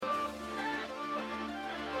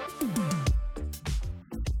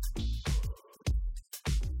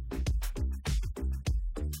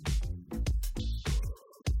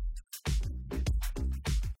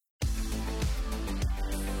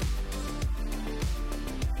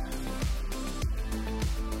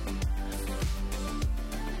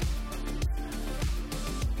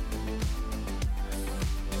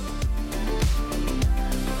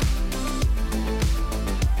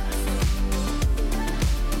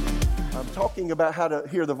talking about how to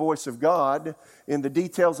hear the voice of God in the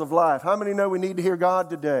details of life. How many know we need to hear God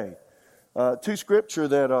today? Two scripture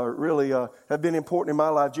that are really have been important in my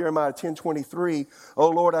life. Jeremiah 10:23. Oh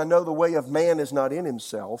Lord, I know the way of man is not in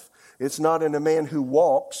himself. It's not in a man who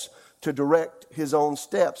walks to direct his own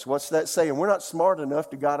steps. What's that saying? We're not smart enough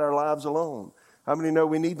to guide our lives alone. How many know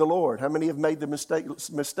we need the Lord? How many have made the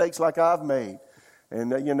mistakes like I've made?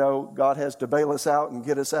 And, God has to bail us out and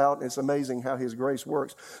get us out. It's amazing how His grace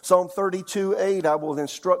works. Psalm 32:8, I will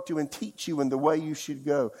instruct you and teach you in the way you should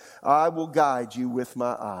go. I will guide you with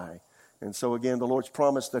my eye. And so, again, the Lord's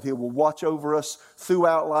promised that He will watch over us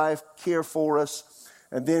throughout life, care for us.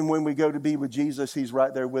 And then when we go to be with Jesus, He's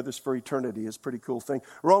right there with us for eternity. It's a pretty cool thing.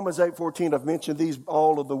 Romans 8:14, I've mentioned these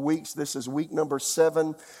all of the weeks. This is week number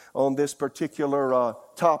 7 on this particular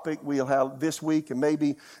topic. We'll have this week and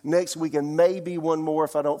maybe next week and maybe one more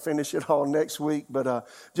if I don't finish it all next week. But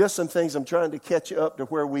just some things I'm trying to catch you up to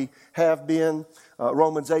where we have been.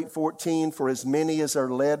 Romans 8:14, for as many as are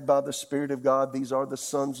led by the Spirit of God, these are the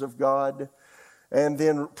sons of God. And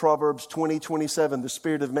then Proverbs 20:27, the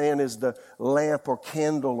spirit of man is the lamp or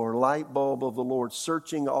candle or light bulb of the Lord,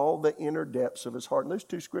 searching all the inner depths of his heart. And those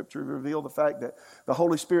two scriptures reveal the fact that the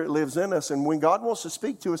Holy Spirit lives in us. And when God wants to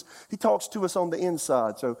speak to us, He talks to us on the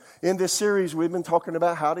inside. So in this series, we've been talking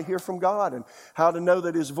about how to hear from God and how to know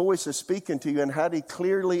that His voice is speaking to you and how to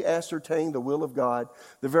clearly ascertain the will of God,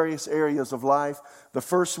 the various areas of life. The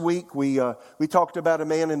first week, we talked about a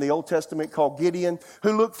man in the Old Testament called Gideon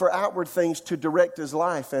who looked for outward things to direct his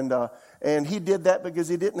life, and he did that because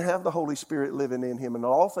he didn't have the Holy Spirit living in him. And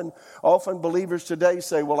often believers today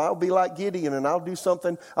say, well, I'll be like Gideon and I'll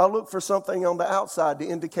look for something on the outside to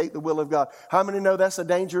indicate the will of God. How many know that's a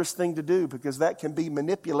dangerous thing to do, because that can be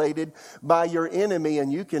manipulated by your enemy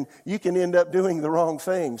and you can end up doing the wrong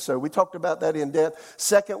thing. So we talked about that in depth.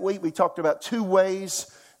 Second week, we talked about 2 ways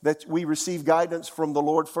that we receive guidance from the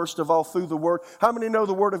Lord. First of all, through the Word. How many know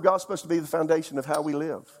the Word of God is supposed to be the foundation of how we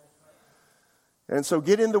live? And so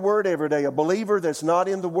get in the Word every day. A believer that's not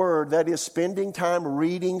in the Word, that is spending time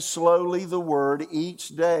reading slowly the Word each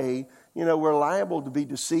day, we're liable to be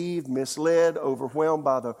deceived, misled, overwhelmed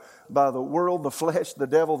by the world, the flesh, the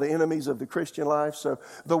devil, the enemies of the Christian life. So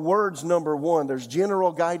the Word's number one. There's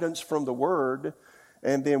general guidance from the Word.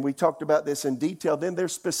 And then we talked about this in detail. Then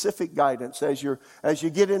there's specific guidance as you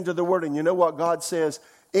get into the Word and you know what God says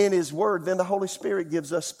in His Word. Then the Holy Spirit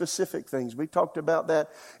gives us specific things. We talked about that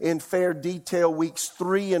in fair detail. Weeks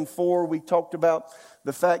 3 and 4, we talked about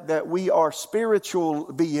the fact that we are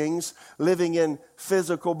spiritual beings living in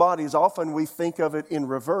physical bodies. Often we think of it in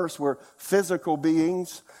reverse. We're physical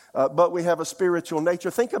beings, but we have a spiritual nature.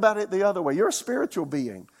 Think about it the other way. You're a spiritual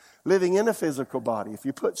being living in a physical body. If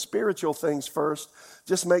you put spiritual things first,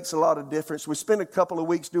 just makes a lot of difference. We spent a couple of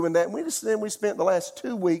weeks doing that. And we spent the last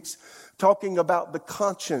 2 weeks talking about the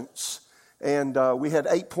conscience. And we had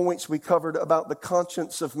 8 points we covered about the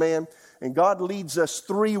conscience of man. And God leads us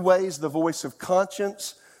 3 ways, the voice of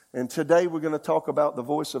conscience. And today we're going to talk about the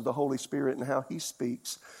voice of the Holy Spirit and how He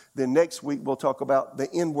speaks. Then next week we'll talk about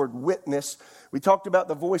the inward witness. We talked about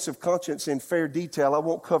the voice of conscience in fair detail. I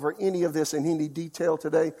won't cover any of this in any detail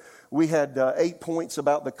today. We had 8 points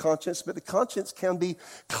about the conscience, but the conscience can be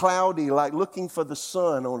cloudy, like looking for the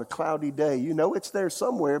sun on a cloudy day. You know it's there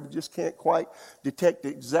somewhere, but just can't quite detect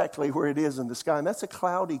exactly where it is in the sky, and that's a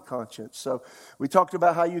cloudy conscience. So we talked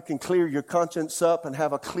about how you can clear your conscience up and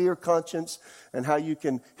have a clear conscience, and how you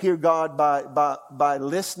can hear God by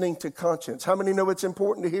listening to conscience. How many know it's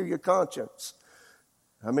important to hear your conscience?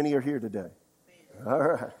 How many are here today? All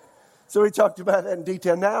right. So we talked about that in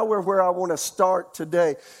detail. Now we're where I want to start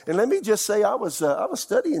today. And let me just say, I was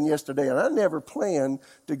studying yesterday, and I never planned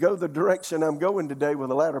to go the direction I'm going today with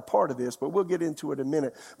the latter part of this, but we'll get into it in a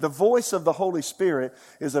minute. The voice of the Holy Spirit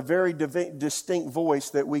is a very distinct voice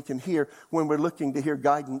that we can hear when we're looking to hear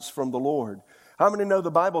guidance from the Lord. How many know the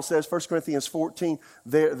Bible says, 1 Corinthians 14,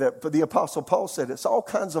 that the Apostle Paul said, it's all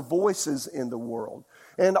kinds of voices in the world,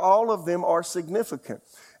 and all of them are significant.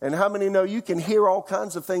 And how many know you can hear all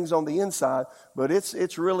kinds of things on the inside, but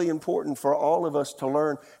it's really important for all of us to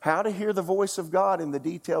learn how to hear the voice of God in the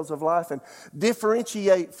details of life and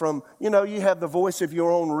differentiate from, you have the voice of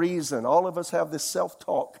your own reason. All of us have this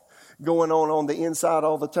self-talk going on the inside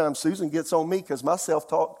all the time. Susan gets on me because my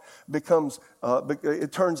self-talk becomes,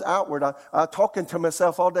 it turns outward. I'm talking to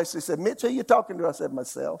myself all day. She said, Mitch, who are you talking to? I said,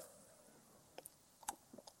 myself.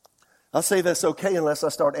 I say that's okay unless I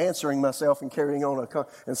start answering myself and carrying on.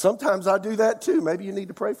 And sometimes I do that too. Maybe you need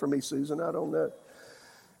to pray for me, Susan. I don't know.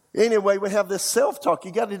 Anyway, we have this self-talk.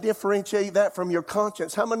 You got to differentiate that from your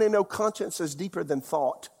conscience. How many know conscience is deeper than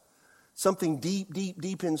thought? Something deep, deep,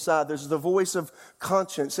 deep inside. There's the voice of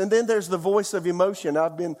conscience. And then there's the voice of emotion.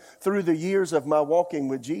 I've been through the years of my walking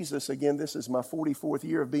with Jesus. Again, this is my 44th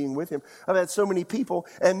year of being with him. I've had so many people.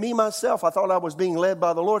 And me, myself, I thought I was being led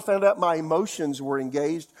by the Lord. Found out my emotions were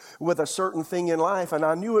engaged with a certain thing in life. And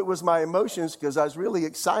I knew it was my emotions because I was really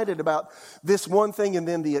excited about this one thing. And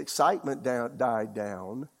then the excitement died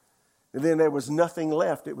down. And then there was nothing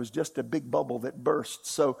left. It was just a big bubble that burst.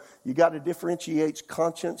 So you got to differentiate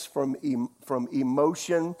conscience from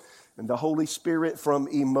emotion, and the Holy Spirit from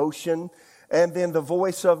emotion. And then the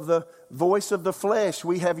voice of the flesh.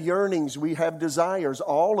 We have yearnings, we have desires,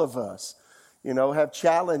 all of us. Have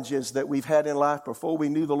challenges that we've had in life before we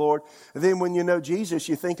knew the Lord. And then when you know Jesus,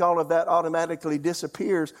 you think all of that automatically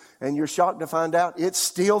disappears, and you're shocked to find out it's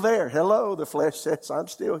still there. Hello, the flesh says, I'm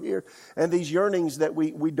still here. And these yearnings that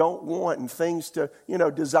we don't want, and things to,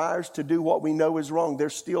 desires to do what we know is wrong,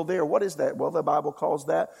 they're still there. What is that? Well, the Bible calls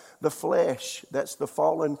that the flesh. That's the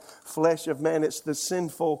fallen flesh of man. It's the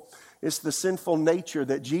sinful nature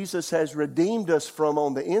that Jesus has redeemed us from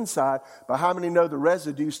on the inside. But how many know the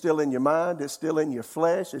residue is still in your mind? It's still in your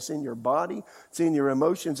flesh. It's in your body. It's in your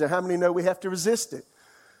emotions. And how many know we have to resist it?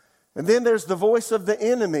 And then there's the voice of the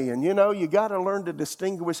enemy. And you got to learn to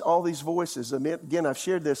distinguish all these voices. Again, I've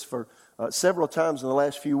shared this for several times in the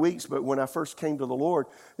last few weeks, but when I first came to the Lord,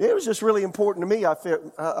 it was just really important to me. I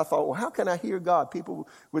thought, well, how can I hear God? People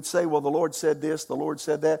would say, well, the Lord said this, the Lord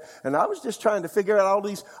said that. And I was just trying to figure out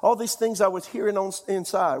all these things I was hearing on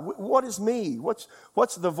inside. What is me?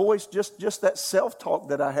 What's the voice, just that self-talk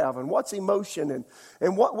that I have? And what's emotion?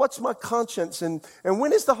 And what's my conscience? And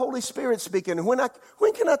when is the Holy Spirit speaking? And when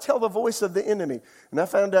can I tell the voice of the enemy? And I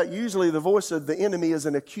found out usually the voice of the enemy is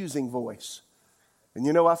an accusing voice.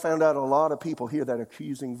 And I found out a lot of people hear that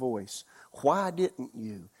accusing voice. Why didn't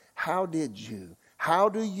you? How did you? How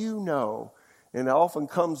do you know? And it often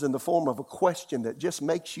comes in the form of a question that just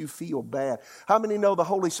makes you feel bad. How many know the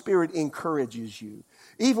Holy Spirit encourages you?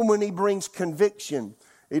 Even when he brings conviction,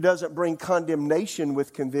 he doesn't bring condemnation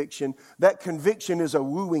with conviction. That conviction is a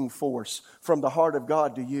wooing force from the heart of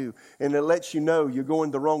God to you. And it lets you know you're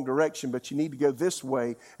going the wrong direction, but you need to go this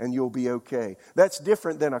way and you'll be okay. That's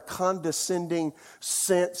different than a condescending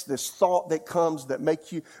sense, this thought that comes that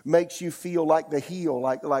makes you feel like the heel,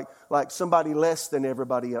 like somebody less than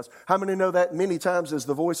everybody else. How many know that many times is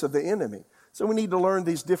the voice of the enemy? So we need to learn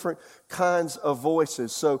these different kinds of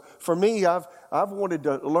voices. So for me, I've wanted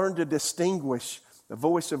to learn to distinguish the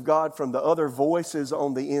voice of God from the other voices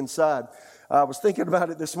on the inside. I was thinking about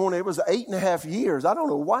it this morning. It was 8.5 years. I don't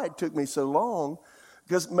know why it took me so long,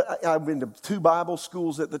 because I've been to 2 Bible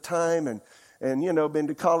schools at the time and been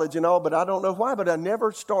to college and all, but I don't know why. But I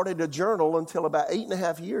never started a journal until about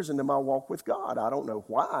 8.5 years into my walk with God. I don't know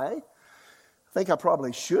why. I think I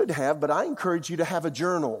probably should have, but I encourage you to have a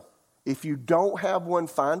journal. If you don't have one,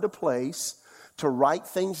 find a place to write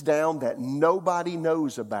things down that nobody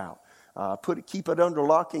knows about. Keep it under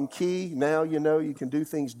lock and key. Now you can do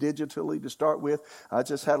things digitally to start with. I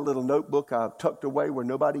just had a little notebook I tucked away where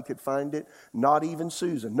nobody could find it. Not even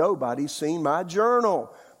Susan. Nobody's seen my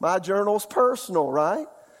journal. My journal's personal, right?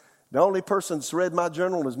 The only person that's read my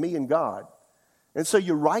journal is me and God. And so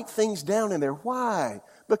you write things down in there. Why?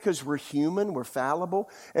 Because we're human, we're fallible.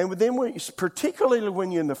 And then particularly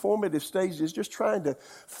when you're in the formative stages, just trying to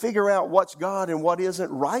figure out what's God and what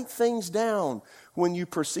isn't, write things down when you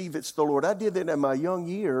perceive it's the Lord. I did that in my young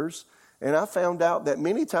years, and I found out that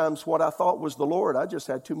many times what I thought was the Lord, I just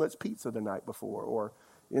had too much pizza the night before, or,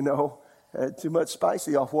 had too much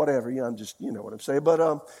spicy off whatever. I'm just, what I'm saying.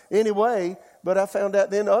 But anyway, but I found out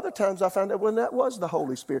then other times I found out when that was the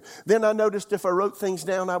Holy Spirit. Then I noticed if I wrote things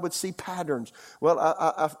down, I would see patterns. Well,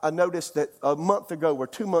 I noticed that a month ago or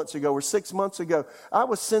 2 months ago or 6 months ago, I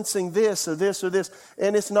was sensing this or this or this.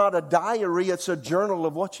 And it's not a diary, it's a journal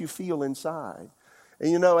of what you feel inside.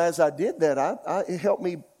 And as I did that, it helped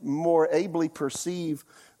me more ably perceive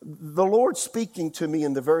the Lord speaking to me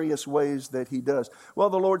in the various ways that he does. Well,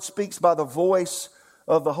 the Lord speaks by the voice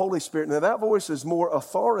of the Holy Spirit. Now, that voice is more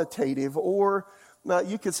authoritative, or now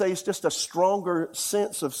you could say it's just a stronger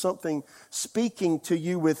sense of something speaking to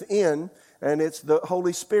you within, and it's the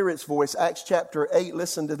Holy Spirit's voice. Acts chapter 8,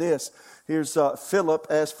 listen to this. Here's Philip.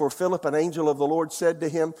 As for Philip, an angel of the Lord said to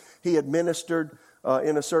him, he had ministered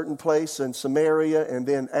in a certain place in Samaria, and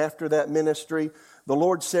then after that ministry, the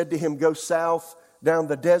Lord said to him, go south down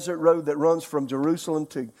the desert road that runs from Jerusalem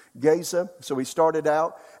to Gaza. So he started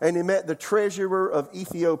out, and he met the treasurer of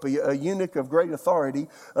Ethiopia, a eunuch of great authority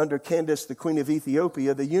under Candace, the queen of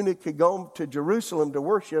Ethiopia. The eunuch had gone to Jerusalem to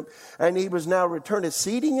worship, and he was now returning,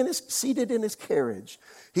 seated in his carriage.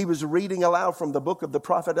 He was reading aloud from the book of the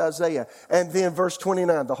prophet Isaiah. And then verse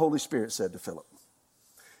 29, the Holy Spirit said to Philip,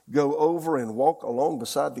 go over and walk along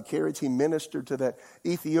beside the carriage. He ministered to that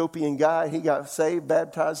Ethiopian guy. He got saved,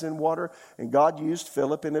 baptized in water, and God used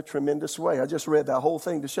Philip in a tremendous way. I just read that whole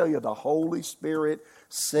thing to show you the Holy Spirit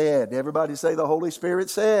said. Everybody say the Holy Spirit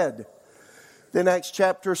said. Then Acts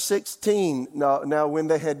chapter 16. Now when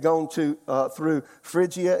they had gone through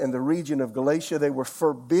Phrygia and the region of Galatia, they were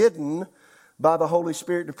forbidden by the Holy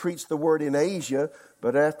Spirit to preach the word in Asia.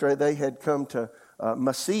 But after they had come to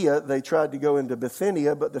Mysia, they tried to go into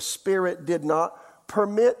Bithynia, but the Spirit did not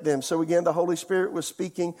permit them. So again, the Holy Spirit was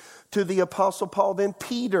speaking to the Apostle Paul. Then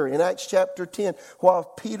Peter in Acts chapter 10, while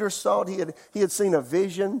Peter saw it, he had seen a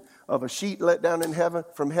vision of a sheet let down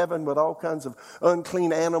from heaven with all kinds of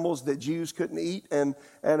unclean animals that Jews couldn't eat. And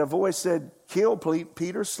a voice said, kill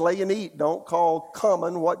Peter, slay and eat. Don't call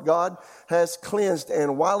common what God has cleansed.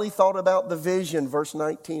 And while he thought about the vision, verse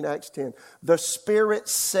 19, Acts 10, the Spirit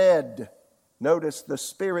said, notice the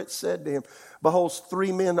Spirit said to him, behold,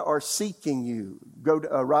 3 men are seeking you.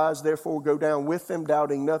 Arise, therefore, go down with them,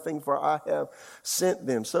 doubting nothing, for I have sent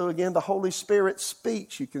them. So again, the Holy Spirit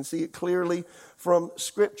speaks. You can see it clearly from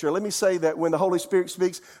Scripture. Let me say that when the Holy Spirit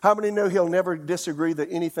speaks, how many know he'll never disagree that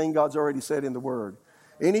anything God's already said in the Word?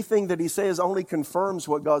 Anything that he says only confirms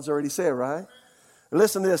what God's already said, right?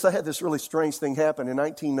 Listen to this. I had this really strange thing happen. In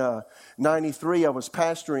 1993, I was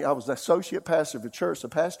pastoring. I was the associate pastor of a church. The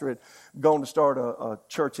pastor had gone to start a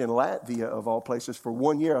church in Latvia, of all places. For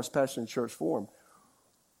 1 year, I was pastoring church for him.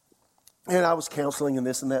 And I was counseling and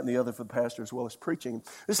this and that and the other for the pastor as well as preaching.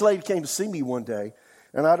 This lady came to see me one day,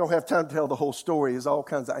 and I don't have time to tell the whole story. There's all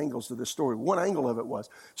kinds of angles to this story. One angle of it was,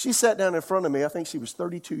 she sat down in front of me. I think she was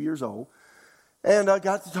 32 years old. And I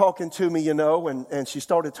got to talking to me, and she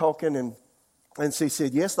started talking, and she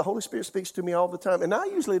said, yes, the Holy Spirit speaks to me all the time. And I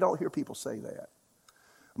usually don't hear people say that.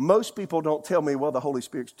 Most people don't tell me, well, the Holy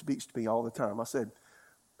Spirit speaks to me all the time. I said,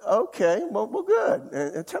 okay, well good.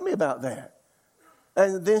 And tell me about that.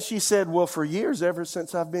 And then she said, well, for years, ever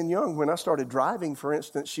since I've been young, when I started driving, for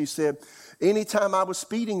instance, she said, anytime I was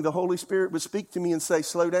speeding, the Holy Spirit would speak to me and say,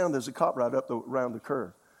 slow down, there's a cop right up around the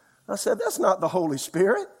curve. I said, that's not the Holy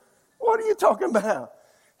Spirit. What are you talking about?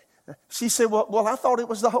 She said, well, I thought it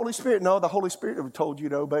was the Holy Spirit. No, the Holy Spirit would have told you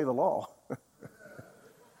to obey the law.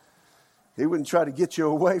 He wouldn't try to get you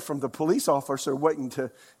away from the police officer waiting to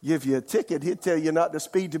give you a ticket. He'd tell you not to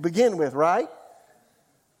speed to begin with, right?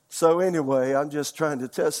 So anyway, I'm just trying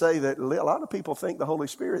to say that a lot of people think the Holy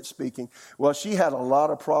Spirit's speaking. Well, she had a lot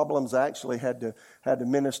of problems. I actually had to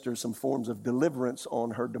minister some forms of deliverance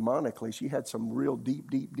on her demonically. She had some real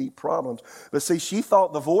deep problems. But see, she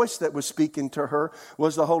thought the voice that was speaking to her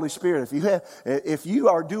was the Holy Spirit. If you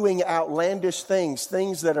are doing outlandish things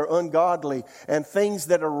that are ungodly and things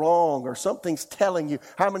that are wrong, or something's telling you,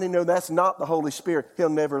 how many know that's not the Holy Spirit? He'll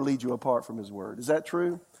never lead you apart from His Word. Is that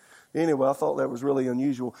true? Anyway, I thought that was really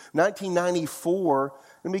unusual. 1994,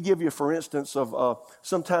 let me give you, for instance, of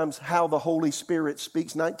sometimes how the Holy Spirit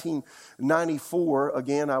speaks. 1994,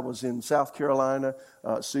 again, I was in South Carolina.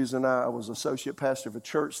 Susan and I was associate pastor of a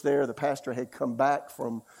church there. The pastor had come back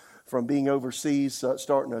from being overseas,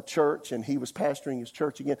 starting a church, and he was pastoring his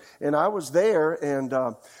church again. And I was there, and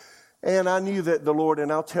I knew that the Lord, and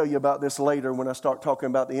I'll tell you about this later when I start talking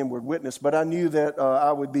about the inward witness, but I knew that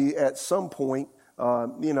I would be at some point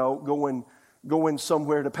going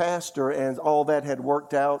somewhere to pastor, and all that had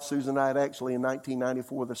worked out. Susan and I had actually, in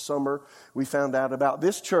 1994, the summer, we found out about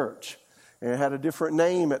this church, and it had a different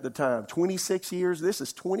name at the time. 26 years, this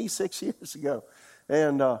is 26 years ago.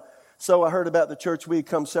 And so I heard about the church. We had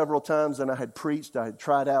come several times, and I had preached. I had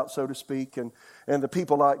tried out, so to speak, and the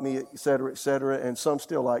people liked me, et cetera, and some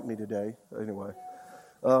still like me today. Anyway,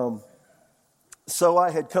 so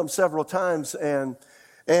I had come several times, and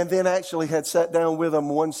then actually had sat down with them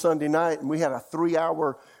one Sunday night, and we had a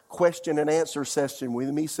 3-hour question and answer session with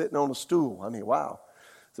me sitting on a stool. I mean, wow.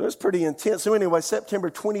 So it was pretty intense. So anyway, September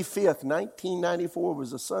 25th, 1994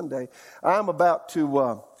 was a Sunday. I'm about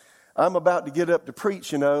to get up to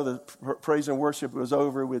preach, the praise and worship was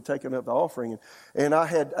over. We had taken up the offering. And I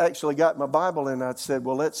had actually got my Bible, and I'd said,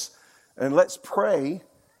 well, let's pray.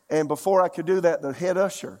 And before I could do that, the head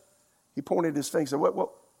usher, he pointed his finger and said,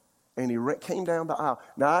 what? And he came down the aisle.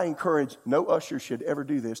 Now, I encourage, no usher should ever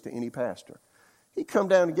do this to any pastor. He come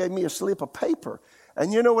down and gave me a slip of paper.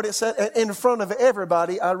 And you know what it said? In front of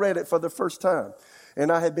everybody, I read it for the first time.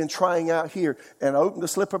 And I had been trying out here. And I opened the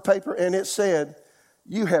slip of paper and it said,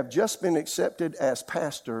 you have just been accepted as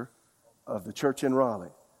pastor of the church in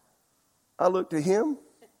Raleigh. I looked at him.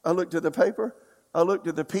 I looked at the paper. I looked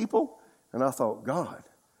at the people. And I thought, God,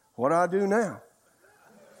 what do I do now?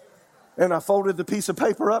 And I folded the piece of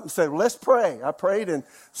paper up and said, well, let's pray. I prayed and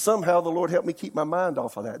somehow the Lord helped me keep my mind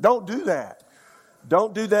off of that. Don't do that.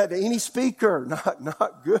 Don't do that to any speaker.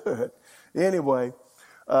 Not good. Anyway,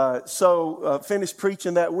 finished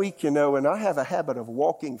preaching that week, and I have a habit of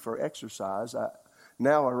walking for exercise.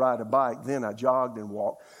 Now I ride a bike. Then I jogged and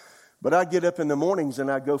walked. But I'd get up in the mornings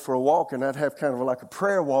and I'd go for a walk, and I'd have kind of like a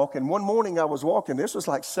prayer walk. And one morning I was walking. This was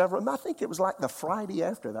like I think it was like the Friday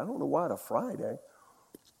after that. I don't know why the Friday.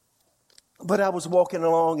 But I was walking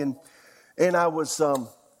along, and I was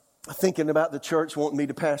thinking about the church wanting me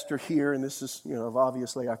to pastor here. And this is,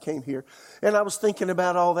 obviously I came here. And I was thinking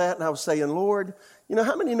about all that. And I was saying, Lord,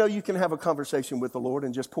 how many know you can have a conversation with the Lord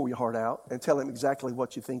and just pull your heart out and tell him exactly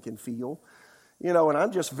what you think and feel? And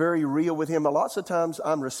I'm just very real with him. Lots of times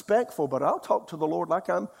I'm respectful, but I'll talk to the Lord like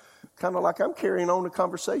I'm carrying on a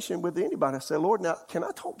conversation with anybody. I say, Lord, now, can I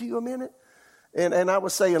talk to you a minute? And I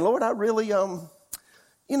was saying, Lord, I really,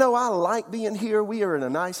 I like being here. We are in a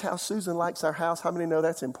nice house. Susan likes our house. How many know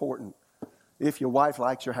that's important? If your wife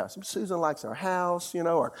likes your house. Susan likes our house,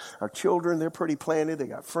 our children, they're pretty planted. They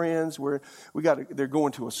got friends. They're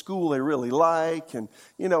going to a school they really like. And,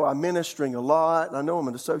 I'm ministering a lot. And I know I'm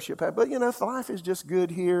an associate pastor. But, life is just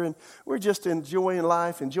good here. And we're just enjoying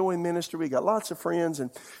life, enjoying ministry. We got lots of friends.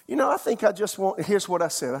 And, I think here's what I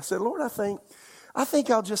said. I said, Lord, I think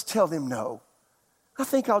I'll just tell them no. I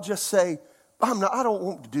think I'll just say, I don't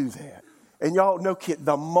want to do that. And y'all, no kid,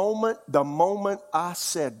 the moment I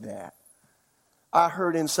said that, I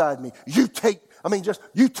heard inside me, you take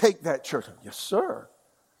that church. Yes, sir.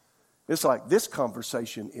 It's like this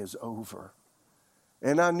conversation is over.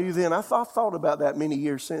 And I knew then, I thought about that many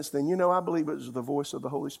years since then. I believe it was the voice of the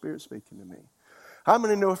Holy Spirit speaking to me. How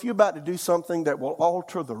many know if you're about to do something that will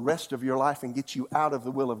alter the rest of your life and get you out of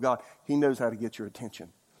the will of God, he knows how to get your attention.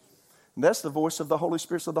 And that's the voice of the Holy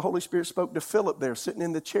Spirit. So the Holy Spirit spoke to Philip there, sitting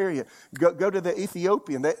in the chariot. Go to the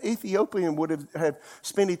Ethiopian. That Ethiopian would have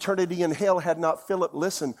spent eternity in hell had not Philip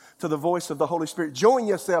listened to the voice of the Holy Spirit. Join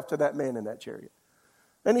yourself to that man in that chariot.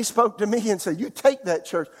 And he spoke to me and said, you take that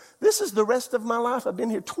church. This is the rest of my life. I've been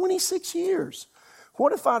here 26 years.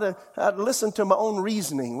 What if I'd listened to my own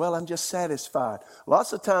reasoning? Well, I'm just satisfied.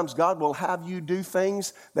 Lots of times God will have you do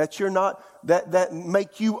things that you're not, that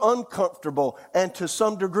make you uncomfortable and to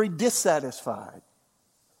some degree dissatisfied.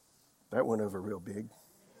 That went over real big.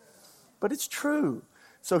 But it's true.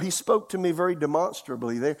 So he spoke to me very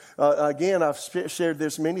demonstrably there. Again, I've shared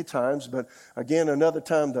this many times, but again, another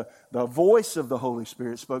time, the voice of the Holy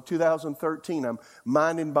Spirit spoke. 2013, I'm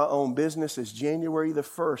minding my own business. It's January the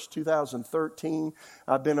 1st, 2013.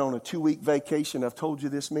 I've been on a 2-week vacation. I've told you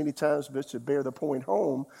this many times, but to bear the point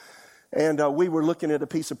home. And we were looking at a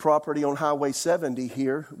piece of property on Highway 70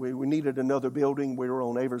 here. We needed another building. We were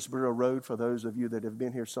on Aversboro Road, for those of you that have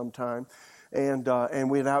been here some time. And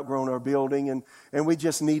we had outgrown our building, and we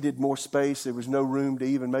just needed more space. There was no room to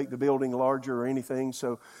even make the building larger or anything.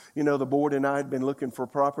 So, the board and I had been looking for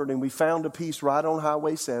property, and we found a piece right on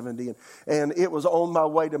Highway 70. And it was on my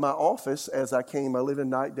way to my office as I came. I live in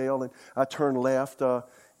Knightdale, and I turned left,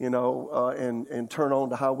 and turn on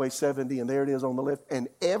to Highway 70, and there it is on the left. And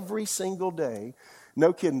every single day,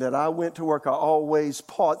 no kidding, that I went to work, I always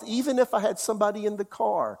paused. Even if I had somebody in the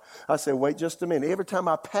car, I said, wait just a minute. Every time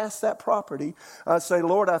I pass that property, I say,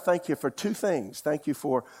 Lord, I thank you for 2 things. Thank you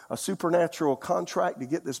for a supernatural contract to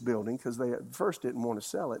get this building, because they at first didn't want to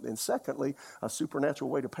sell it. And secondly, a supernatural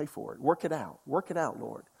way to pay for it. Work it out. Work it out,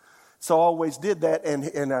 Lord. So I always did that, and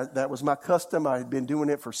that was my custom. I had been doing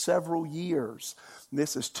it for several years.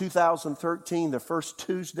 This is 2013, the first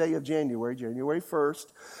Tuesday of January 1st.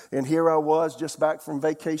 And here I was just back from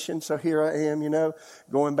vacation. So here I am,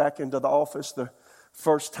 going back into the office the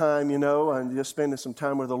first time, and just spending some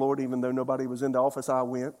time with the Lord. Even though nobody was in the office, I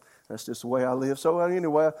went. That's just the way I live. So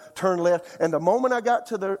anyway, I turned left. And the moment I got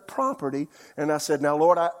to the property, and I said, now,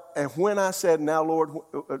 Lord, when I said, now, Lord,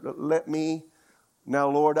 now,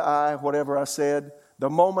 Lord, whatever I said, the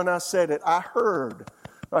moment I said it, I heard,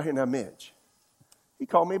 right here, now, Mitch. He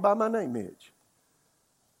called me by my name, Mitch.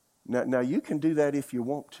 Now, you can do that if you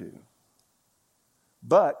want to.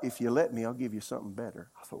 But if you let me, I'll give you something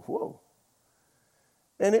better. I thought, whoa.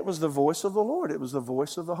 And it was the voice of the Lord. It was the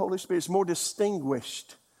voice of the Holy Spirit. It's more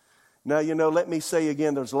distinguished. Now, let me say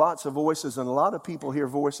again, there's lots of voices, and a lot of people hear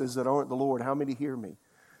voices that aren't the Lord. How many hear me?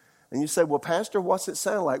 And you say, well, Pastor, what's it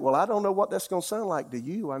sound like? Well, I don't know what that's going to sound like to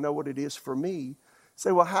you. I know what it is for me.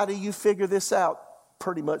 Say, well, how do you figure this out?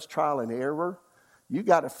 Pretty much trial and error. You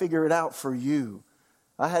got to figure it out for you.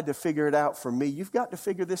 I had to figure it out for me. You've got to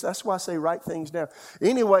figure this. That's why I say write things down.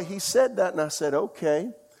 Anyway, he said that, and I said,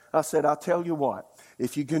 okay. I said, I'll tell you what.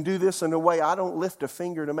 If you can do this in a way I don't lift a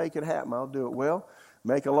finger to make it happen, I'll do it. Well,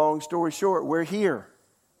 make a long story short, we're here.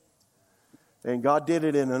 And God did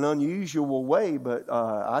it in an unusual way, but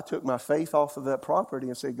I took my faith off of that property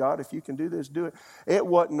and said, God, if you can do this, do it. It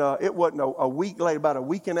wasn't a week later, about a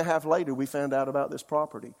week and a half later, we found out about this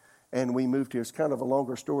property. And we moved here. It's kind of a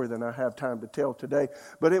longer story than I have time to tell today.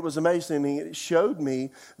 But it was amazing. It showed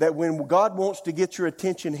me that when God wants to get your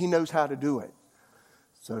attention, He knows how to do it.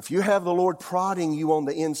 So if you have the Lord prodding you on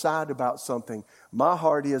the inside about something, my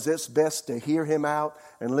heart is it's best to hear Him out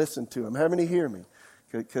and listen to Him. How many hear me?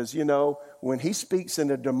 Because, you know, when He speaks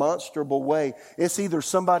in a demonstrable way, it's either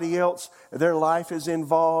somebody else, their life is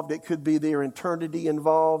involved. It could be their eternity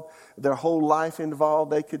involved, their whole life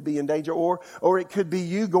involved. They could be in danger. Or it could be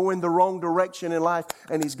you going the wrong direction in life,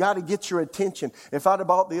 and He's got to get your attention. If I'd have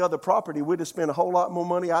bought the other property, we'd have spent a whole lot more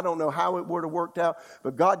money. I don't know how it would have worked out,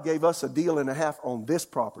 but God gave us a deal and a half on this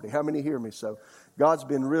property. How many hear me? So God's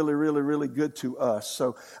been really, really, really good to us.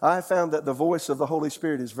 So I found that the voice of the Holy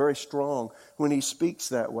Spirit is very strong when He speaks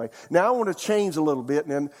that way. Now I want to change a little bit.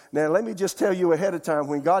 Now let me just tell you ahead of time,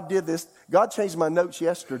 when God did this, God changed my notes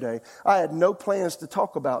yesterday. I had no plans to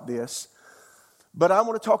talk about this, but I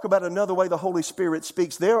want to talk about another way the Holy Spirit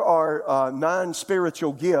speaks. There are 9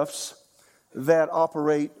 spiritual gifts that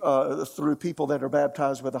operate through people that are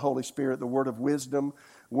baptized with the Holy Spirit: the word of wisdom,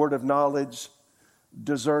 word of knowledge,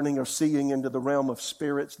 discerning or seeing into the realm of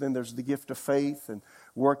spirits. Then there's the gift of faith and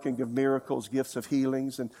working of miracles, gifts of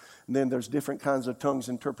healings. And then there's different kinds of tongues,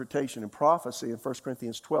 interpretation, and prophecy. And 1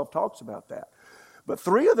 Corinthians 12 talks about that. But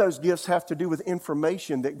 3 of those gifts have to do with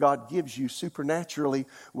information that God gives you supernaturally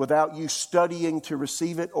without you studying to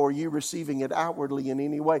receive it or you receiving it outwardly in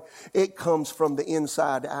any way. It comes from the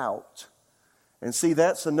inside out. And see,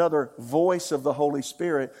 that's another voice of the Holy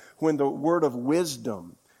Spirit when the word of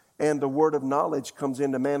wisdom and the word of knowledge comes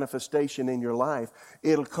into manifestation in your life.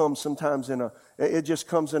 It'll come sometimes it just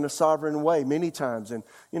comes in a sovereign way many times. And,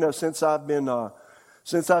 you know, since I've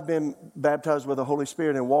been baptized with the Holy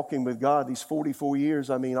Spirit and walking with God these 44 years,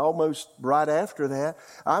 I mean, almost right after that,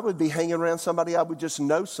 I would be hanging around somebody, I would just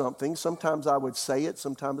know something. Sometimes I would say it,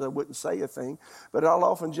 sometimes I wouldn't say a thing. But I'll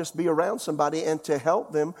often just be around somebody, and to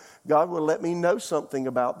help them, God will let me know something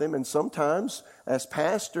about them. And sometimes, as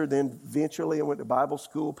pastor, then eventually I went to Bible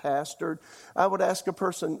school, pastored, I would ask a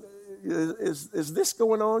person, is this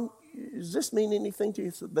going on? Does this mean anything to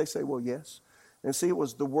you? They say, well, yes. And see, it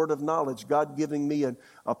was the word of knowledge, God giving me a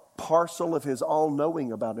parcel of His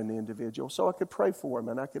all-knowing about an individual so I could pray for him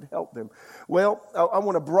and I could help them. Well, I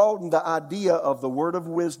want to broaden the idea of the word of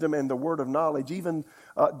wisdom and the word of knowledge, even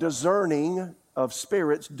discerning of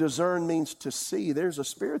spirits. Discern means to see. There's a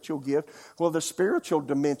spiritual gift. Well, the spiritual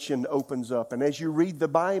dimension opens up. And as you read the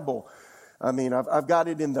Bible, I mean, I've got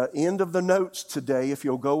it in the end of the notes today if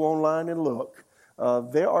you'll go online and look.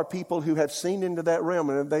 There are people who have seen into that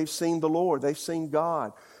realm, and they've seen the Lord. They've seen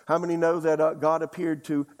God. How many know that God appeared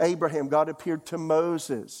to Abraham? God appeared to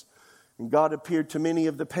Moses. And God appeared to many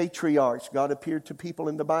of the patriarchs. God appeared to people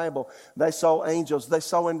in the Bible. They saw angels. They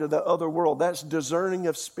saw into the other world. That's discerning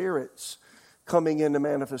of spirits coming into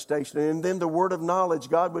manifestation. And then the word of knowledge,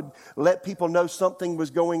 God would let people know something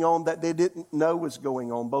was going on that they didn't know was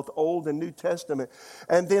going on, both Old and New Testament.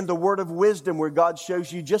 And then the word of wisdom, where God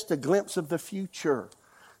shows you just a glimpse of the future.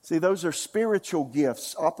 See, those are spiritual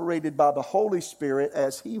gifts operated by the Holy Spirit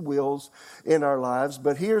as He wills in our lives.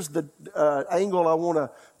 But here's the angle I want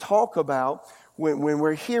to talk about. When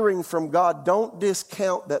we're hearing from God, don't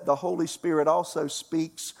discount that the Holy Spirit also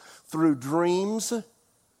speaks through dreams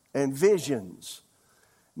and visions.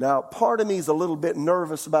 Now, part of me is a little bit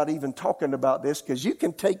nervous about even talking about this, because you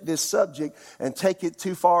can take this subject and take it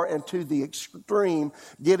too far and to the extreme,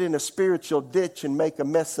 get in a spiritual ditch and make a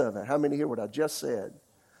mess of it. How many hear what I just said?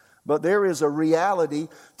 But there is a reality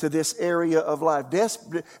to this area of life.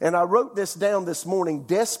 And I wrote this down this morning.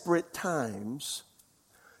 Desperate times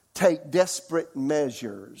take desperate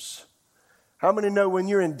measures. How many know when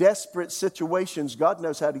you're in desperate situations, God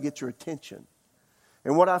knows how to get your attention?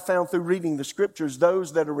 And what I found through reading the scriptures,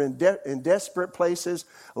 those that are in desperate places,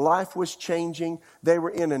 life was changing. They were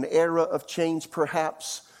in an era of change,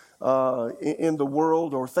 perhaps, in the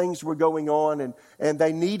world, or things were going on, and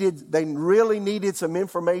they really needed some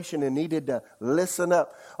information and needed to listen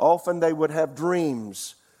up. Often they would have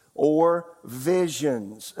dreams or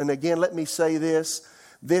visions. And again, let me say this.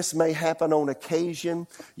 This may happen on occasion.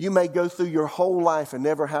 You may go through your whole life and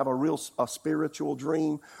never have a spiritual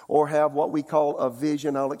dream or have what we call a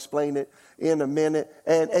vision. I'll explain it in a minute.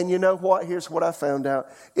 And you know what? Here's what I found out.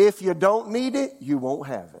 If you don't need it, you won't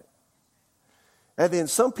have it. And then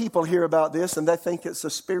some people hear about this and they think it's a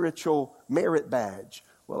spiritual merit badge.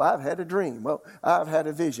 Well, I've had a dream. Well, I've had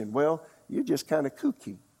a vision. Well, you're just kind of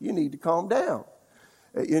kooky. You need to calm down.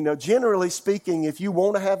 Generally speaking, if you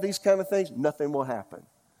want to have these kind of things, nothing will happen.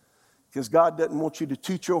 Because God doesn't want you to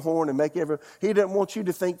toot your horn and He doesn't want you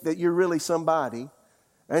to think that you're really somebody.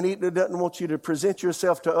 And He doesn't want you to present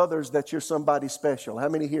yourself to others that you're somebody special. How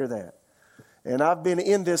many hear that? And I've been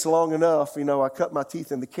in this long enough. I cut my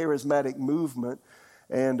teeth in the charismatic movement.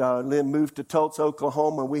 And then moved to Tulsa,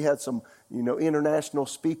 Oklahoma. We had some, international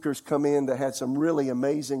speakers come in that had some really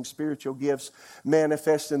amazing spiritual gifts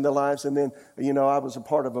manifest in their lives. And then, I was a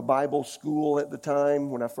part of a Bible school at the time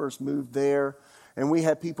when I first moved there. And we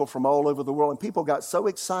had people from all over the world. And people got so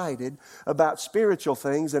excited about spiritual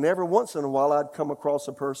things. And every once in a while, I'd come across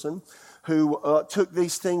a person who took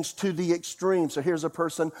these things to the extreme. So here's a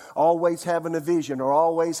person always having a vision or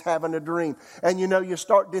always having a dream. And, you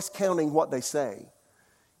start discounting what they say.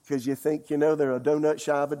 Because you think, they're a donut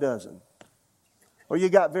shy of a dozen. Or you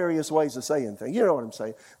got various ways of saying things. You know what I'm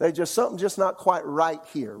saying? There's just something just not quite right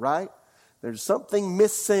here, right? There's something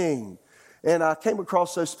missing. And I came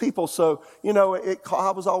across those people. So,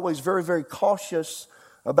 I was always very, very cautious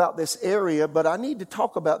about this area. But I need to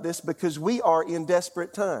talk about this because we are in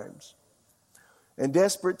desperate times. And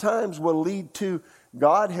desperate times will lead to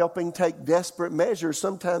God helping take desperate measures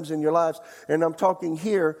sometimes in your lives. And I'm talking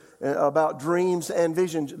here about dreams and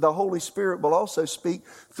visions. The Holy Spirit will also speak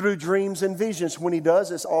through dreams and visions. When He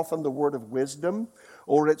does, it's often the word of wisdom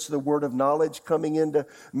or it's the word of knowledge coming into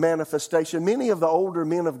manifestation. Many of the older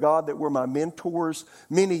men of God that were my mentors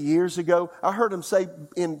many years ago, I heard them say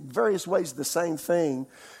in various ways the same thing.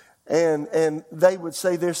 And they would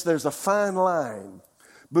say this: there's a fine line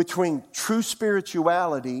between true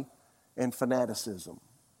spirituality and fanaticism.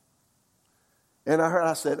 And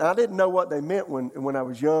I said, I didn't know what they meant when I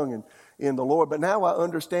was young and in the Lord, but now I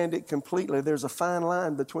understand it completely. There's a fine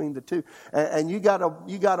line between the two. And you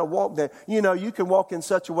gotta walk that. You can walk in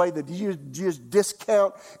such a way that you just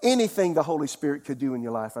discount anything the Holy Spirit could do in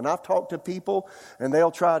your life. And I've talked to people and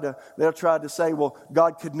they'll try to say, well,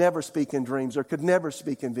 God could never speak in dreams or could never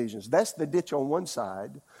speak in visions. That's the ditch on one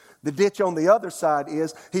side. The ditch on the other side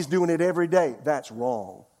is He's doing it every day. That's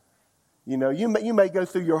wrong. You may go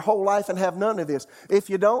through your whole life and have none of this. If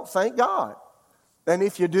you don't, thank God. And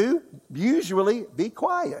if you do, usually be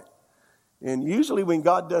quiet. And usually when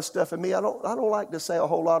God does stuff in me, I don't like to say a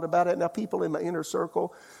whole lot about it. Now, people in my inner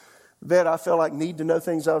circle that I feel like need to know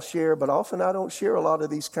things, I'll share. But often I don't share a lot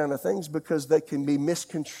of these kind of things because they can be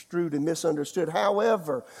misconstrued and misunderstood.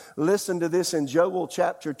 However, listen to this in Joel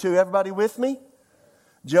chapter 2. Everybody with me?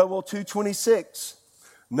 Joel 2:26.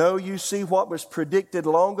 No, you see what was predicted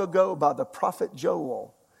long ago by the prophet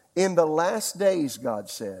Joel. In the last days, God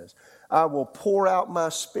says, I will pour out my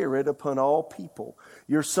spirit upon all people.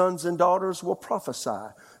 Your sons and daughters will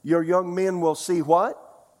prophesy. Your young men will see what?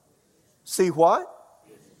 See what?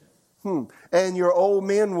 And your old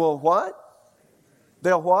men will what?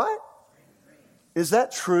 They'll what? Is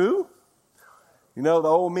that true?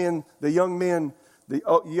 The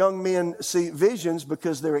young men see visions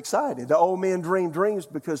because they're excited. The old men dream dreams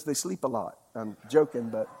because they sleep a lot. I'm joking,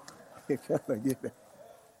 but you kind of get it.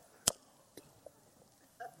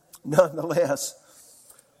 Nonetheless,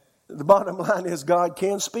 the bottom line is God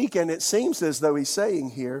can speak, and it seems as though He's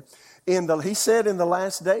saying here, He said in the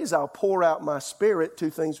last days, I'll pour out my spirit,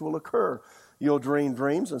 two things will occur. You'll dream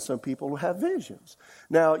dreams, and some people will have visions.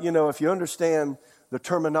 Now, if you understand the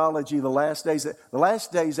terminology, the last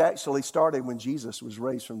days actually started when Jesus was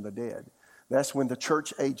raised from the dead. That's when the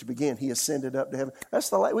church age began. He ascended up to heaven.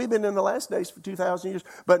 We've been in the last days for 2,000 years.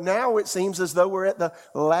 But now it seems as though we're at the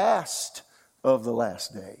last of the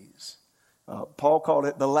last days. Paul called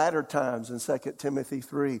it the latter times in 2 Timothy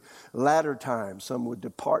 3. Latter times, some would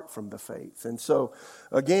depart from the faith. And so,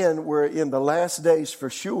 again, we're in the last days for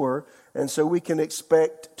sure. And so we can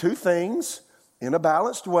expect two things in a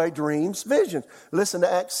balanced way: dreams, visions. Listen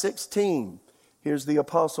to Acts 16. Here's the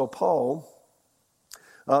Apostle Paul.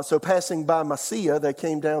 So passing by Mysia, they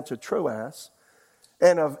came down to Troas.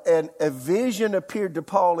 And a vision appeared to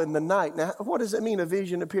Paul in the night. Now, what does it mean, a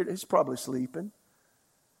vision appeared? He's probably sleeping.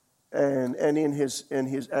 And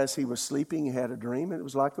as he was sleeping, he had a dream, and it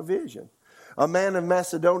was like a vision. A man of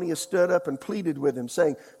Macedonia stood up and pleaded with him,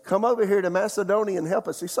 saying, come over here to Macedonia and help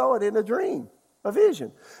us. He saw it in a dream. a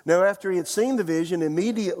vision. Now, after he had seen the vision,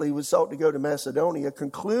 immediately was sought to go to Macedonia,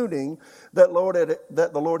 concluding that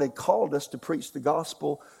the Lord had called us to preach the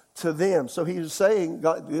gospel to them. So he was saying,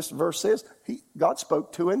 this verse says, God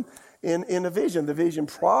spoke to him in a vision. The vision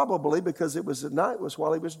probably, because it was at night, was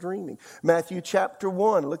while he was dreaming. Matthew chapter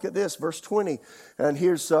 1, look at this, verse 20. And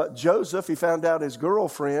here's Joseph. He found out his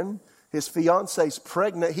girlfriend, his fiance's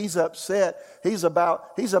pregnant. He's upset. He's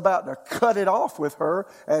about to cut it off with her,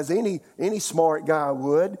 as any smart guy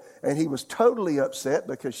would. And he was totally upset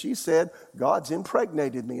because she said, God's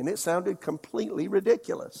impregnated me. And it sounded completely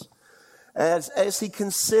ridiculous. As he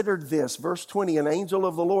considered this, verse 20, an angel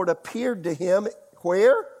of the Lord appeared to him,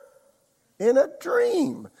 where? In a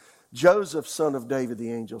dream. Joseph, son of David,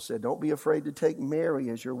 the angel said, don't be afraid to take Mary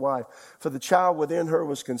as your wife, for the child within her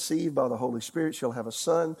was conceived by the Holy Spirit. She'll have a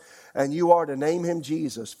son, and you are to name him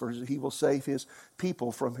Jesus, for he will save his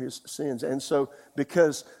people from his sins. And so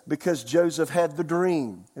because Joseph had the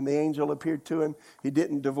dream and the angel appeared to him, he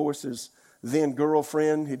didn't divorce his then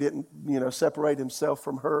girlfriend. He didn't, separate himself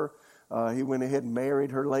from her. He went ahead and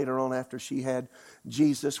married her later on after she had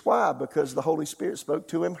Jesus. Why? Because the Holy Spirit spoke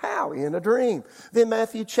to him. How? In a dream. Then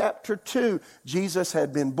Matthew chapter 2, Jesus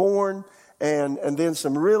had been born, and then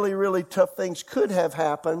some really, really tough things could have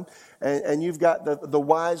happened. And you've got the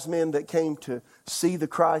wise men that came to see the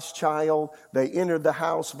Christ child. They entered the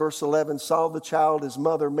house, verse 11, saw the child, his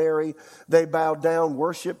mother Mary. They bowed down,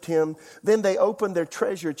 worshiped him. Then they opened their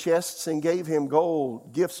treasure chests and gave him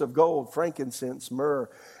gold, gifts of gold, frankincense, myrrh.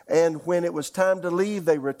 And when it was time to leave,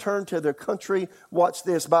 they returned to their country. Watch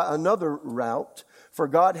this, by another route, for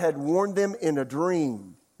God had warned them in a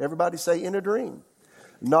dream. Everybody say, in a dream.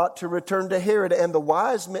 Not to return to Herod. And the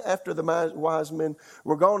wise men, after the wise men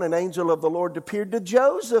were gone, an angel of the Lord appeared to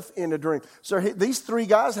Joseph in a dream. So these three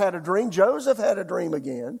guys had a dream. Joseph had a dream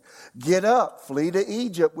again. Get up, flee to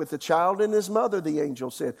Egypt with the child and his mother, the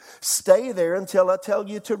angel said. Stay there until I tell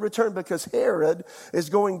you to return, because Herod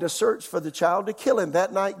is going to search for the child to kill him.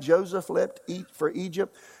 That night Joseph left for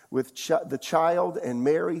Egypt with the child and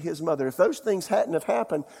Mary, his mother. If those things hadn't have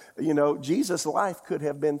happened, Jesus' life could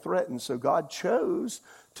have been threatened. So God chose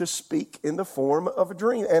to speak in the form of a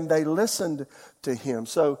dream, and they listened to him.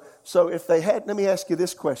 So if they had, let me ask you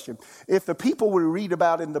this question. If the people we read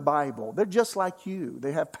about in the Bible, they're just like you.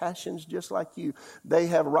 They have passions just like you. They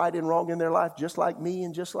have right and wrong in their life just like me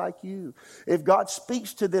and just like you. If God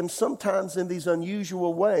speaks to them sometimes in these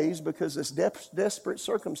unusual ways because it's desperate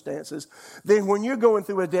circumstances, then when you're going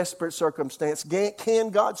through a desperate circumstance,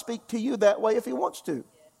 can God speak to you that way if he wants to?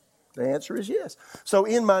 The answer is yes. So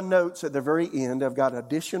in my notes at the very end, I've got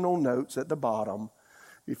additional notes at the bottom.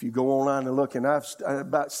 If you go online and look, and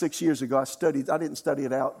about 6 years ago, I didn't study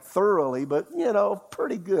it out thoroughly, but,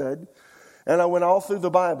 pretty good. And I went all through the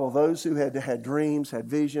Bible, those who had dreams, had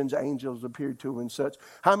visions, angels appeared to them and such.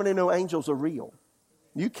 How many know angels are real?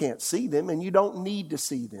 You can't see them, and you don't need to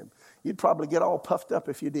see them. You'd probably get all puffed up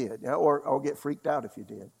if you did, or get freaked out if you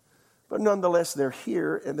did. But nonetheless, they're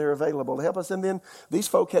here and they're available to help us. And then these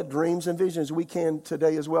folk had dreams and visions. We can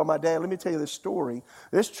today as well. My dad, let me tell you this story.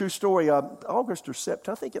 This true story, August or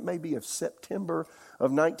September, I think it may be of September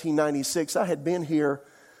of 1996. I had been here,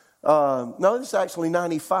 this is actually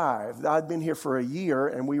 95. I'd been here for a year,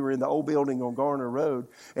 and we were in the old building on Garner Road.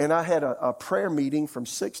 And I had a prayer meeting from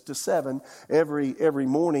 6 to 7 every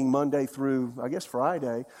morning, Monday through, I guess,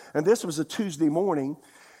 Friday. And this was a Tuesday morning.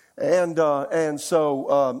 And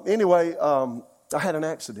so I had an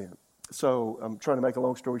accident. So I'm trying to make a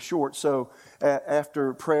long story short. So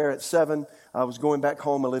after prayer at 7, I was going back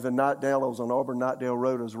home. I live in Knightdale. I was on Auburn-Knightdale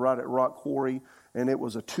Road. I was right at Rock Quarry, and it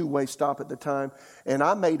was a two-way stop at the time. And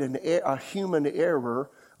I made a human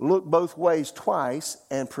error, looked both ways twice,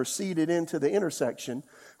 and proceeded into the intersection.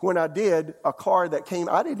 When I did, a car that came,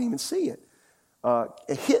 I didn't even see it.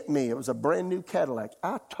 It hit me. It was a brand new Cadillac.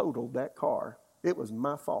 I totaled that car. It was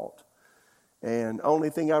my fault. And only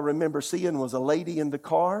thing I remember seeing was a lady in the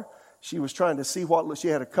car. She was trying to see she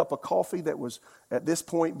had a cup of coffee that was at this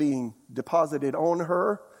point being deposited on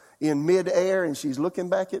her in midair, and she's looking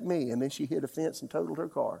back at me, and then she hit a fence and totaled her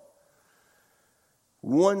car.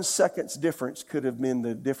 1 second's difference could have been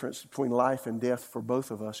the difference between life and death for both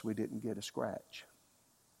of us. We didn't get a scratch.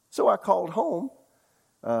 So I called home.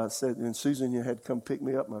 Said, and Susan, you had come pick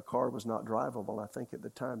me up. My car was not drivable, I think, at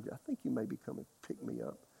the time. I think you maybe come and pick me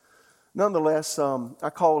up. Nonetheless, I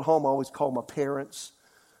called home. I always called my parents.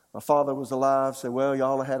 My father was alive. Said, well,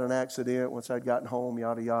 y'all had an accident once I'd gotten home,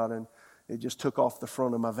 yada, yada. And it just took off the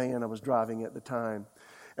front of my van I was driving at the time.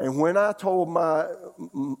 And when I told my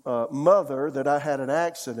mother that I had an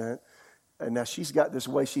accident, and now she's got this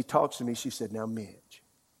way she talks to me, she said, now, Midge.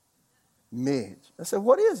 I said,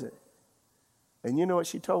 what is it? And you know what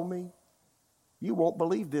she told me? You won't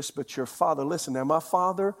believe this, but your father, listen now, my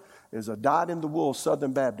father is a dyed-in-the-wool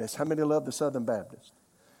Southern Baptist. How many love the Southern Baptist?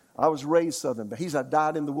 I was raised Southern Baptist. He's a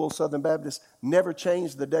dyed-in-the-wool Southern Baptist. Never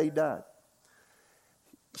changed the day he died.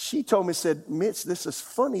 She told me, said, Mitch, this is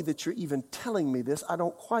funny that you're even telling me this. I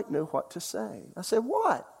don't quite know what to say. I said,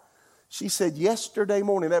 what? She said, yesterday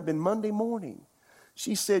morning, that'd been Monday morning.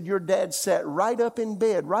 She said, your dad sat right up in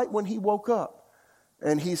bed, right when he woke up.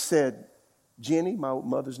 And he said, Jenny, my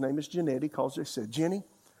mother's name is Jeanette, he calls her, he said, Jenny,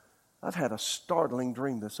 I've had a startling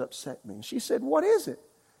dream that's upset me. And she said, what is it?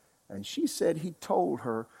 And she said, he told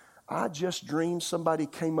her, I just dreamed somebody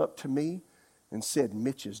came up to me and said,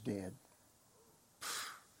 Mitch is dead.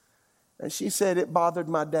 And she said, it bothered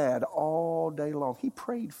my dad all day long. He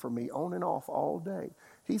prayed for me on and off all day.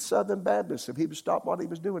 He's Southern Baptist. If he would stop what he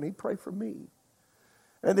was doing, he'd pray for me.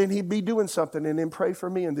 And then he'd be doing something and then pray for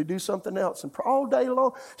me and then do something else. And all day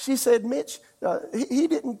long, she said, Mitch, he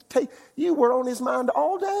didn't take, you were on his mind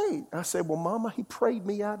all day. I said, well, Mama, he prayed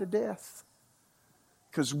me out of death.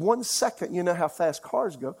 Because 1 second, you know how fast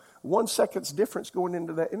cars go, 1 second's difference going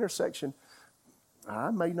into that intersection,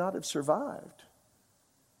 I may not have survived.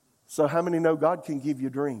 So how many know God can give you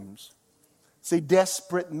dreams? See,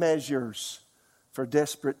 desperate measures for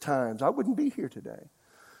desperate times. I wouldn't be here today.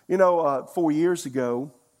 You know, 4 years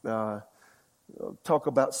ago, I'll talk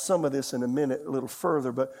about some of this in a minute, a little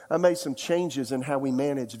further, but I made some changes in how we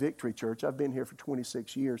manage Victory Church. I've been here for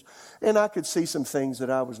 26 years, and I could see some things that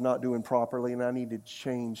I was not doing properly, and I needed to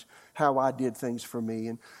change how I did things for me.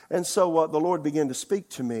 And so the Lord began to speak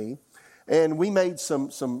to me, and we made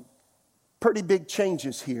some pretty big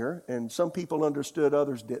changes here, and some people understood,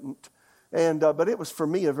 others didn't. But it was, for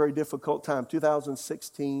me, a very difficult time.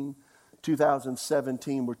 2016,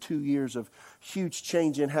 2017 were 2 years of huge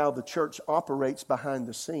change in how the church operates behind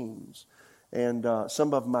the scenes. And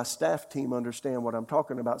some of my staff team understand what I'm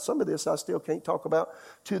talking about. Some of this I still can't talk about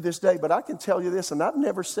to this day, but I can tell you this, and I've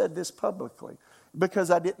never said this publicly because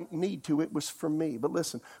I didn't need to. It was for me. But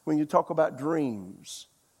listen, when you talk about dreams,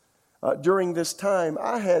 during this time,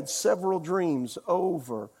 I had several dreams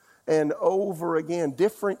over and over again,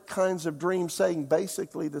 different kinds of dreams saying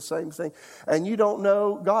basically the same thing. And you don't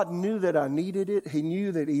know, God knew that I needed it. He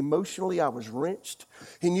knew that emotionally I was wrenched.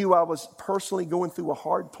 He knew I was personally going through a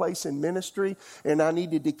hard place in ministry, and I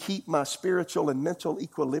needed to keep my spiritual and mental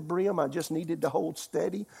equilibrium. I just needed to hold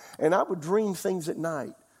steady. And I would dream things at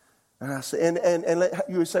night. And I say, and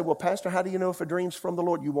you would say, well, Pastor, how do you know if a dream's from the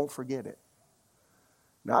Lord? You won't forget it.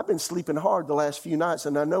 Now, I've been sleeping hard the last few nights,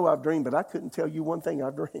 and I know I've dreamed, but I couldn't tell you one thing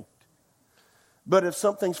I've dreamed. But if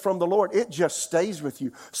something's from the Lord, it just stays with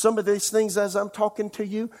you. Some of these things, as I'm talking to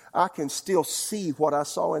you, I can still see what I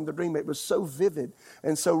saw in the dream. It was so vivid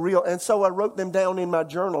and so real. And so I wrote them down in my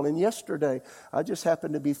journal. And yesterday, I just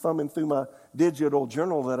happened to be thumbing through my digital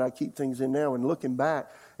journal that I keep things in now and looking back.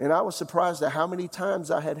 And I was surprised at how many times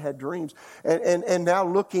I had dreams. And now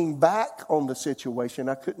looking back on the situation,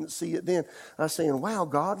 I couldn't see it then. I was saying, wow,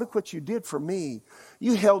 God, look what you did for me.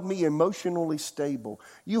 You held me emotionally stable.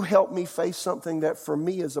 You helped me face something that for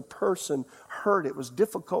me as a person hurt. It was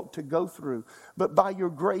difficult to go through. But by your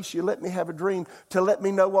grace, you let me have a dream to let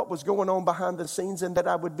me know what was going on behind the scenes and that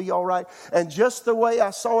I would be all right. And just the way I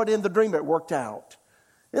saw it in the dream, it worked out.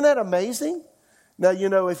 Isn't that amazing? Now, you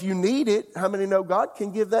know, if you need it, how many know God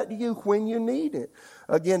can give that to you when you need it?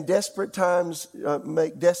 Again, desperate times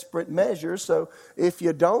make desperate measures. So if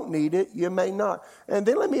you don't need it, you may not. And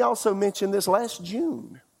then let me also mention this last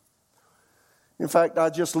June. In fact, I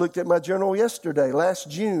just looked at my journal yesterday.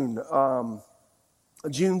 Last June,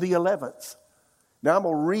 June the 11th. Now, I'm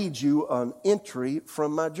going to read you an entry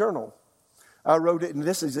from my journal. I wrote it, and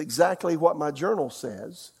this is exactly what my journal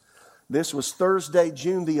says. This was Thursday,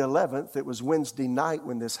 June the 11th. It was Wednesday night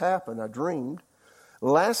when this happened. I dreamed.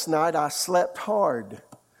 Last night, I slept hard.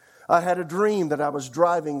 I had a dream that I was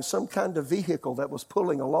driving some kind of vehicle that was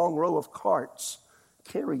pulling a long row of carts,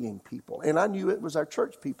 carrying people. And I knew it was our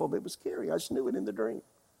church people that was carrying. I just knew it in the dream.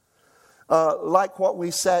 Like what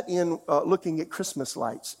we sat in looking at Christmas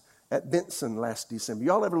lights at Benson last December.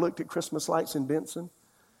 Y'all ever looked at Christmas lights in Benson?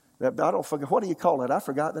 I don't forget. What do you call it? I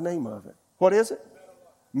forgot the name of it. What is it?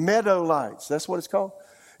 Meadow lights. That's what it's called.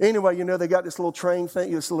 Anyway, you know, they got this little train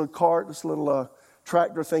thing, this little cart, this little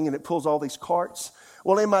tractor thing, and it pulls all these carts.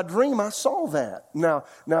 Well, in my dream, I saw that. Now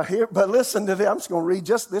here, but listen to this. I'm just going to read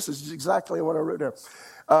this is exactly what I wrote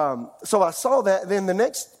down. So I saw that. Then the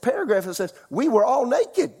next paragraph, it says, we were all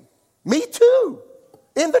naked. Me too.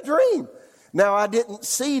 In the dream. Now, I didn't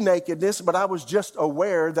see nakedness, but I was just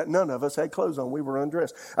aware that none of us had clothes on. We were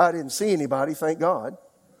undressed. I didn't see anybody, thank God.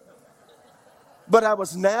 But I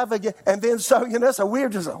was navigating, and then so, so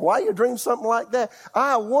weird, just why you dream something like that?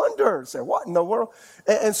 I wonder, say, what in the world?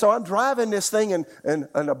 And so I'm driving this thing, and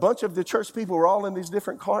a bunch of the church people were all in these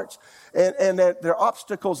different carts, and there are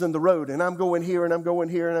obstacles in the road, and I'm going here, and I'm going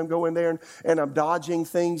here, and I'm going there, and I'm dodging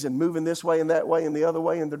things and moving this way and that way and the other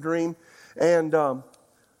way in the dream. And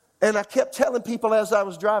I kept telling people as I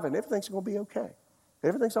was driving, everything's going to be okay.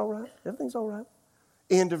 Everything's all right. Everything's all right.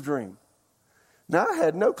 End of dream. Now, I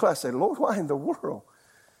had no clue. I said, Lord, why in the world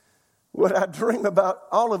would I dream about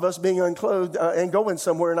all of us being unclothed and going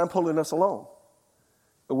somewhere and I'm pulling us along?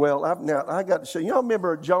 Well, I got to show you. Y'all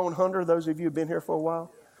remember Joan Hunter, those of you who've been here for a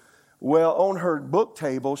while? Well, on her book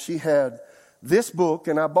table, she had this book,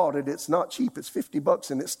 and I bought it. It's not cheap. It's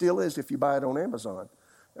 $50, and it still is if you buy it on Amazon.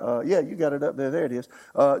 You got it up there. There it is.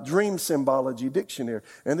 Dream Symbology Dictionary.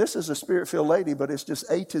 And this is a spirit-filled lady, but it's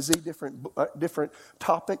just A to Z different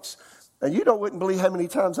topics. And you wouldn't believe how many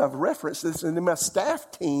times I've referenced this. And then my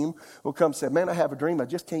staff team will come and say, man, I have a dream I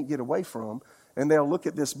just can't get away from. And they'll look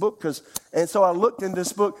at this book. And so I looked in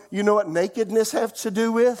this book. You know what nakedness has to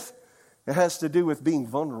do with? It has to do with being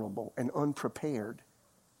vulnerable and unprepared.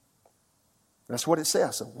 That's what it says.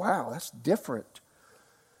 I said, wow, that's different.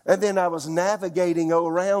 And then I was navigating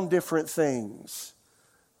around different things.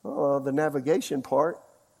 The navigation part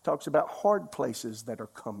talks about hard places that are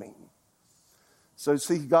coming. So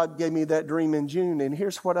see, God gave me that dream in June. And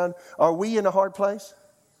here's what are we in a hard place?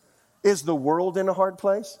 Is the world in a hard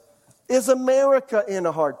place? Is America in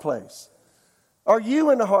a hard place? Are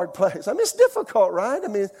you in a hard place? I mean, it's difficult, right? I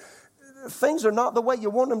mean, things are not the way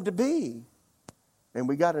you want them to be. And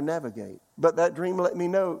we got to navigate. But that dream let me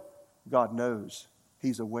know God knows.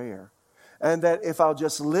 He's aware. And that if I'll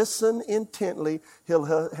just listen intently,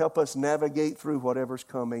 He'll help us navigate through whatever's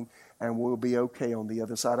coming, and we'll be okay on the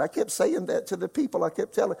other side. I kept saying that to the people. I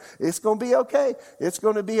kept telling, it's going to be okay. It's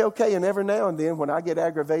going to be okay. And every now and then when I get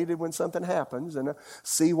aggravated when something happens and I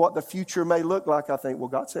see what the future may look like, I think, well,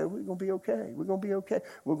 God said we're going to be okay. We're going to be okay.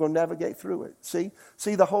 We're going to navigate through it. See,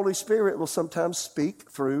 the Holy Spirit will sometimes speak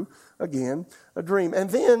through, again, a dream. And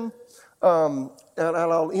then... and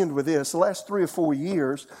I'll end with this. The last 3 or 4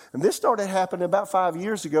 years, and this started happening about 5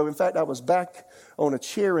 years ago. In fact, I was back on a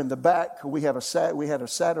chair in the back. We had a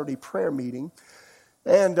Saturday prayer meeting,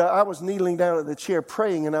 and I was kneeling down at the chair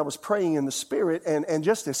praying, and I was praying in the Spirit, and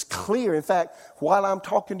just as clear. In fact, while I'm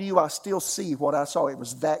talking to you, I still see what I saw. It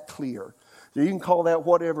was that clear. So you can call that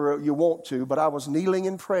whatever you want to, but I was kneeling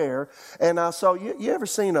in prayer, and I saw, you ever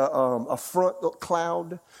seen a front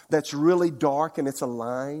cloud that's really dark and it's a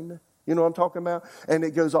line? You know what I'm talking about? And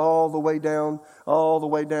it goes all the way down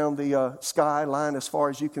the skyline as far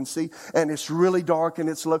as you can see. And it's really dark and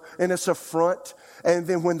it's low. And it's a front. And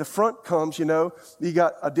then when the front comes, you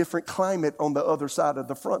got a different climate on the other side of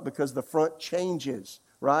the front because the front changes,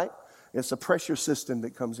 right? It's a pressure system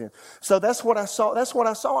that comes in. So that's what I saw.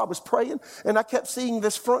 I was praying and I kept seeing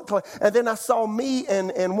this front cloud. And then I saw me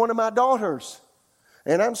and one of my daughters.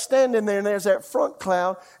 And I'm standing there, and there's that front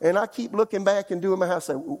cloud, and I keep looking back and doing my house.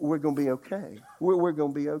 Say, we're going to be okay. We're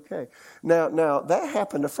going to be okay. Now that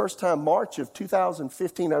happened the first time, March of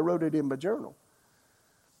 2015. I wrote it in my journal.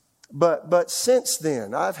 But since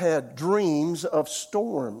then, I've had dreams of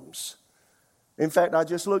storms. In fact, I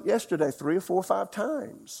just looked yesterday 3 or 4 or 5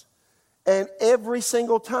 times. And every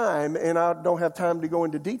single time, and I don't have time to go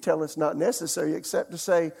into detail, it's not necessary, except to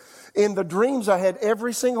say, in the dreams I had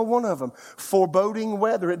every single one of them, foreboding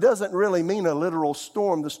weather. It doesn't really mean a literal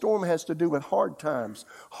storm. The storm has to do with hard times,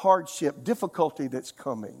 hardship, difficulty that's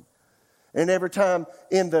coming. And every time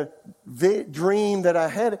in the dream that I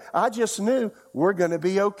had, I just knew we're going to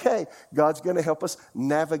be okay. God's going to help us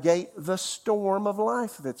navigate the storm of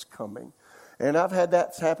life that's coming. And I've had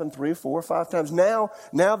that happen 3 or 4 or 5 times. Now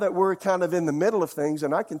that we're kind of in the middle of things,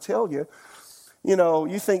 and I can tell you,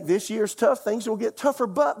 you think this year's tough, things will get tougher,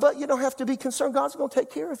 but you don't have to be concerned. God's going to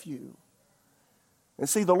take care of you. And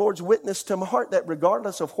see, the Lord's witness to my heart that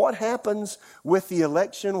regardless of what happens with the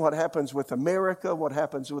election, what happens with America, what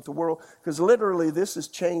happens with the world, because literally this has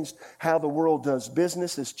changed how the world does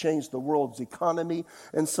business, it's changed the world's economy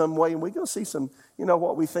in some way, and we're going to see some,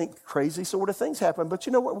 what we think crazy sort of things happen, but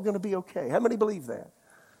you know what, we're going to be okay. How many believe that?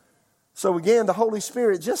 So again, the Holy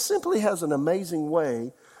Spirit just simply has an amazing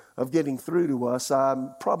way of getting through to us.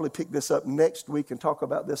 I'll probably pick this up next week and talk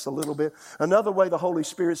about this a little bit. Another way the Holy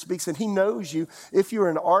Spirit speaks, and He knows you. If you're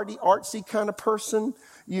an artsy kind of person,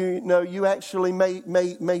 you actually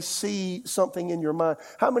may see something in your mind.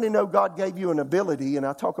 How many know God gave you an ability, and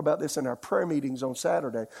I talk about this in our prayer meetings on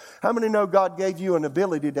Saturday. How many know God gave you an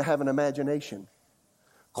ability to have an imagination?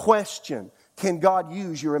 Question, can God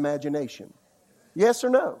use your imagination? Yes or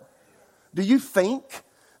no? Do you think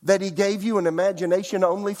that he gave you an imagination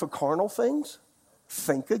only for carnal things?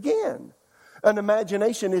 Think again. An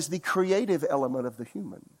imagination is the creative element of the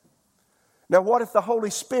human. Now, what if the Holy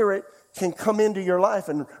Spirit can come into your life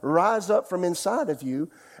and rise up from inside of you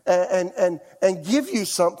and give you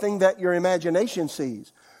something that your imagination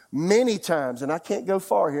sees? Many times, and I can't go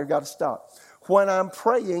far here, got to stop. When I'm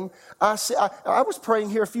praying, I was praying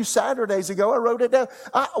here a few Saturdays ago. I wrote it down.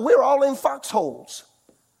 We're all in foxholes.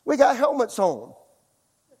 We got helmets on.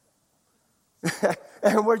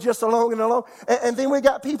 And we're just along and along. And then we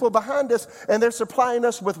got people behind us, and they're supplying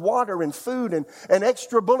us with water and food and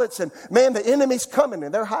extra bullets. And man, the enemy's coming,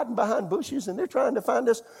 and they're hiding behind bushes, and they're trying to find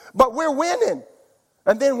us. But we're winning.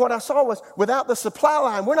 And then what I saw was, without the supply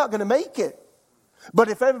line, we're not going to make it. But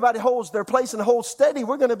if everybody holds their place and holds steady,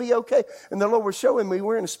 we're going to be okay. And the Lord was showing me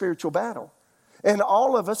we're in a spiritual battle. And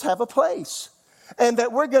all of us have a place. And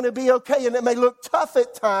that we're going to be okay. And it may look tough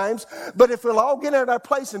at times, but if we'll all get at our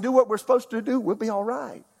place and do what we're supposed to do, we'll be all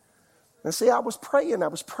right. And see, I was praying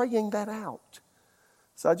that out.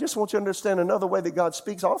 So I just want you to understand another way that God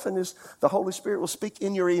speaks often is the Holy Spirit will speak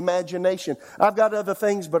in your imagination. I've got other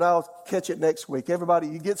things, but I'll catch it next week. Everybody,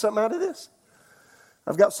 you get something out of this?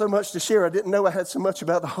 I've got so much to share. I didn't know I had so much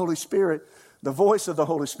about the Holy Spirit, the voice of the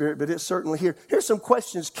Holy Spirit, but it's certainly here. Here's some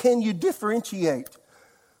questions. Can you differentiate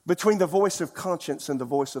between the voice of conscience and the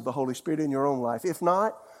voice of the Holy Spirit in your own life? If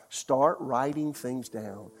not, start writing things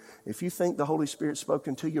down. If you think the Holy Spirit's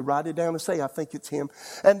spoken to you, write it down and say, I think it's him.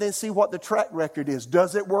 And then see what the track record is.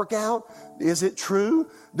 Does it work out? Is it true?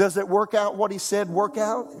 Does it work out what he said work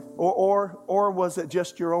out? Or was it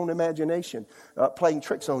just your own imagination playing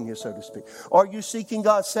tricks on you, so to speak? Are you seeking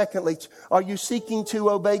God? Secondly, are you seeking to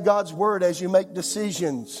obey God's word as you make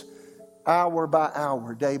decisions? Hour by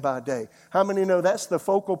hour, day by day. How many know that's the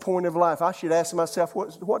focal point of life? I should ask myself,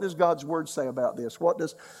 what does God's word say about this? What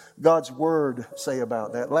does God's word say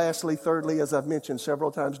about that? Lastly, thirdly, as I've mentioned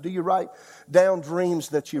several times, do you write down dreams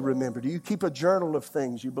that you remember? Do you keep a journal of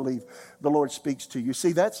things you believe the Lord speaks to you?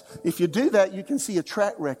 See, if you do that, you can see a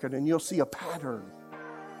track record and you'll see a pattern.